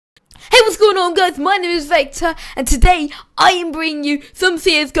going on, guys? My name is Vector, and today I am bringing you some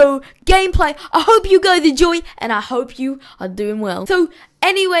CSGO gameplay. I hope you guys enjoy, and I hope you are doing well. So,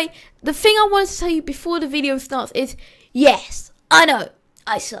 anyway, the thing I wanted to tell you before the video starts is, yes, I know,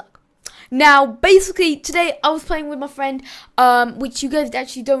 I suck. Now, basically, today I was playing with my friend, which you guys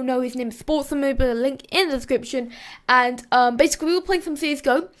actually don't know. His name is SportSome. I'll put a link in the description. And basically, we were playing some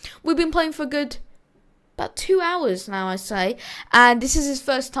CSGO. We've been playing for a good about 2 hours now, I say. And this is his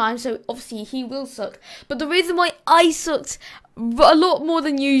first time, so obviously he will suck. But the reason why I sucked a lot more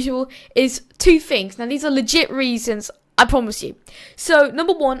than usual is two things. Now, these are legit reasons, I promise you. So,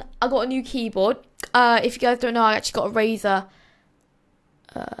 number one, I got a new keyboard. If you guys don't know, I actually got a Razer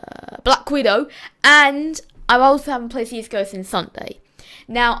Black Widow, and I also haven't played CSGO since Sunday.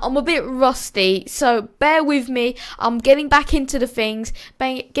 Now, I'm a bit rusty, so bear with me. I'm getting back into the things,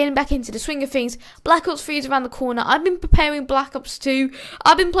 getting back into the swing of things. Black Ops 3 is around the corner. I've been preparing Black Ops 2.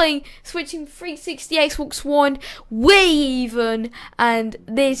 I've been switching 360, Xbox One, way even, and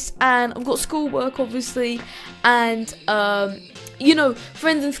this, and I've got schoolwork, obviously, and, you know,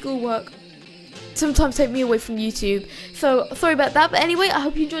 friends and schoolwork sometimes take me away from YouTube, so sorry about that. But anyway, I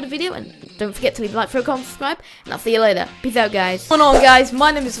hope you enjoyed the video, and don't forget to leave a like, throw a comment, subscribe, and I'll see you later. Peace out, guys. What's going on, guys?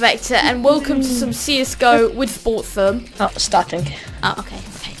 My name is Vector, and welcome to some CSGO with SportSome. Oh, starting. Oh, okay,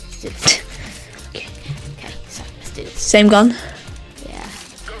 let's do this. Okay, so let's do this. Same gun. Yeah.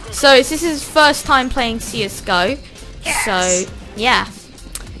 So this is his first time playing CSGO. Yes. So yeah,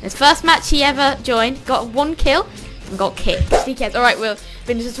 his first match he ever joined. Got 1 kill and got kicked. All right, Will.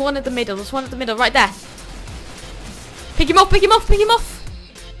 There's one at the middle. There's one at the middle, right there. Pick him off, pick him off, pick him off.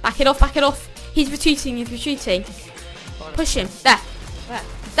 Back it off, back it off. He's retreating, he's retreating. Push him. There. Where?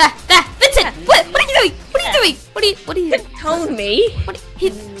 There. Vincent! What are you doing? What are you doing? What are you doing? Told me.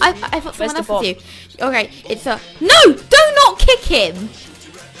 I thought someone else with you. Okay, it's a... No! Do not kick him!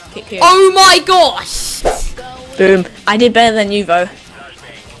 Kick him. Oh my gosh! Boom. I did better than you, though.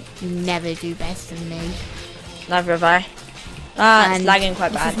 You never do better than me. Neither have I. Ah, it's lagging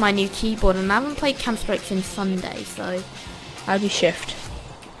quite bad. This is my new keyboard, and I haven't played Counter-Strike since Sunday, so... How do you shift?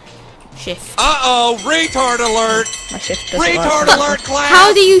 Shift. Uh-oh, retard alert! My shift doesn't Retard work. alert, class!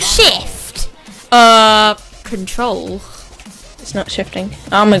 How do you shift? Control. It's not shifting.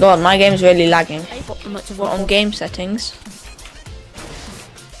 Oh my god, my game's really lagging. What on game settings?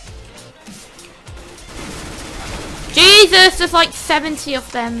 Jesus, there's like 70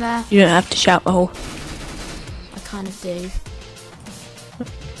 of them there. You don't have to shout the whole. I kind of do.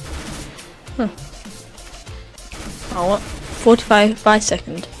 Oh, what? 45 by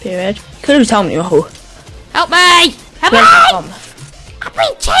second period. Could have told me, oh. Help me! Help me! I'm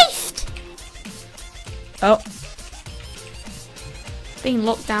being chased! Oh. Being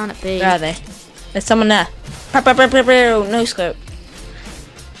locked down at B. Where are they? There's someone there. No scope.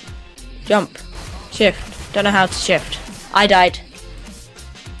 Jump. Shift. Don't know how to shift. I died.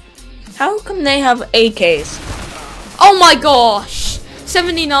 How come they have AKs? Oh my gosh!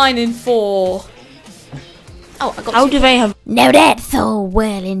 79 and 4. Oh, I got How do they have... Now that's all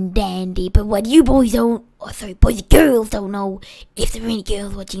well and dandy, but what you boys don't, boys and girls don't know, if there are any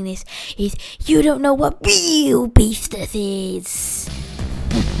girls watching this, is you don't know what real beef this is.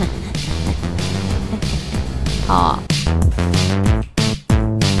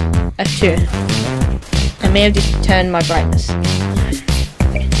 F2. I may have just turned my brightness.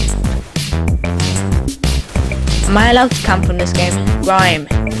 Am I allowed to camp on this game? Rhyme.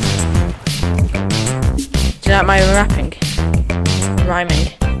 Do you like my rapping? Rhyming.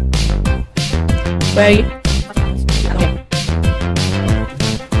 Where are you? Okay.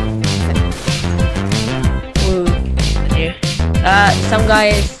 Ooh, you. Some guy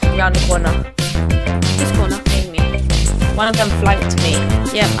is around the corner. this corner. Seeing me. One of them flanked me.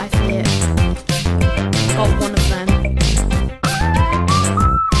 Yeah, I see it. Got one of them.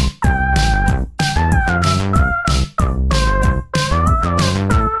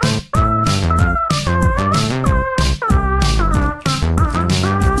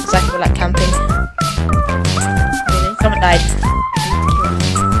 Exactly like camping. Really? Someone died.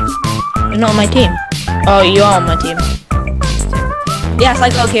 You're not on my team. Oh, you are on my team. Yes, I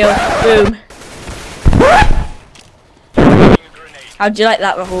got a kill. Boom. How'd you like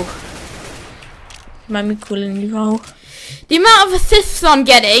that, Rahul? Mind me calling you Rahul? The amount of assists I'm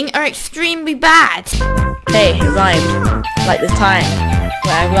getting are extremely bad. Hey, it rhymed. Like the time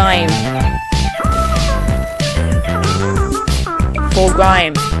where I rhymed. For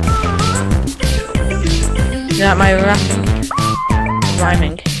rhyme. You like my rapping?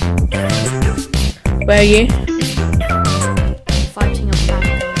 Rhyming. Where are you? Fighting up bad.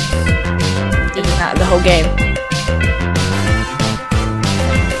 Isn't that the whole game?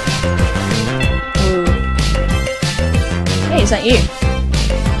 is that you?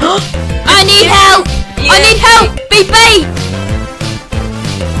 I need help! I need help! Be bait!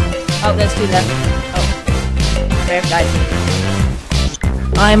 Oh, there's two there. Oh. May have died.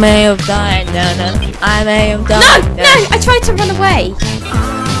 I may have died, no. I may have died. No! I tried to run away.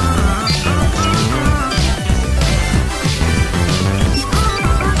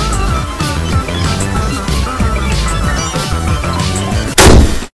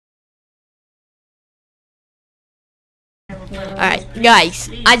 Alright, guys,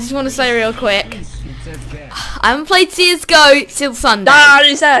 I just want to say real quick, I haven't played CSGO till Sunday. Ah,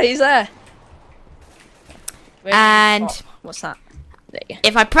 he's there. And what's that? There you go.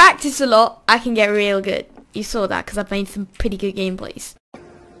 if I practice a lot, I can get real good. You saw that because I've made some pretty good gameplays.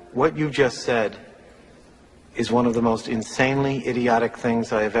 What you just said is one of the most insanely idiotic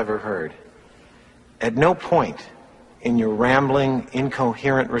things I have ever heard. At no point in your rambling,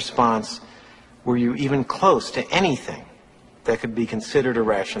 incoherent response were you even close to anything that could be considered a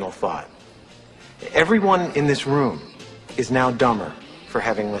rational thought. Everyone in this room is now dumber for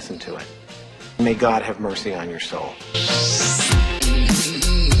having listened to it. May God have mercy on your soul.